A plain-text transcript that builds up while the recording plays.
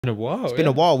In a while. It's been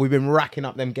a while. We've been racking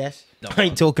up them guests. I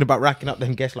ain't talking about racking up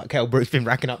them guests like Kell. Brook's been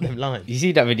racking up them lines. You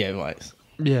see that video, Mike?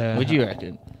 Yeah. What do you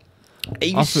reckon?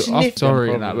 He I'm was sniffing.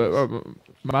 sorry in that,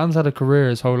 but man's had a career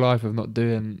his whole life of not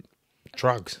doing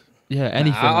drugs.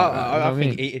 anything.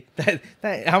 I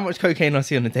think how much cocaine I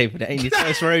see on the table, that ain't his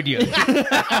first rodeo. You know what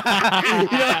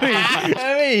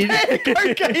I mean?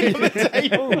 Cocaine on the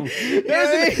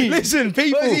table. Listen,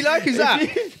 people. What is he like as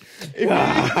that?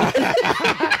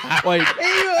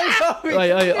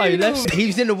 He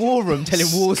was in the war room telling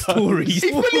war stories. He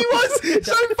fully was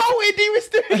so bolted. He was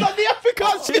doing like the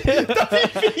uppercuts,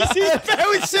 WBC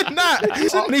belts and that.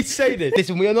 I need to say this.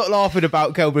 Listen, we are not laughing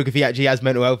about Kell Brook if he actually has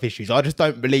mental health issues. I just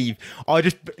don't believe. I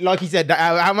just, like he said,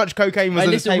 how much cocaine was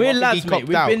on the table. We're lads, he mate. copped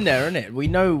We've out. been there, innit? We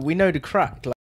know the crack.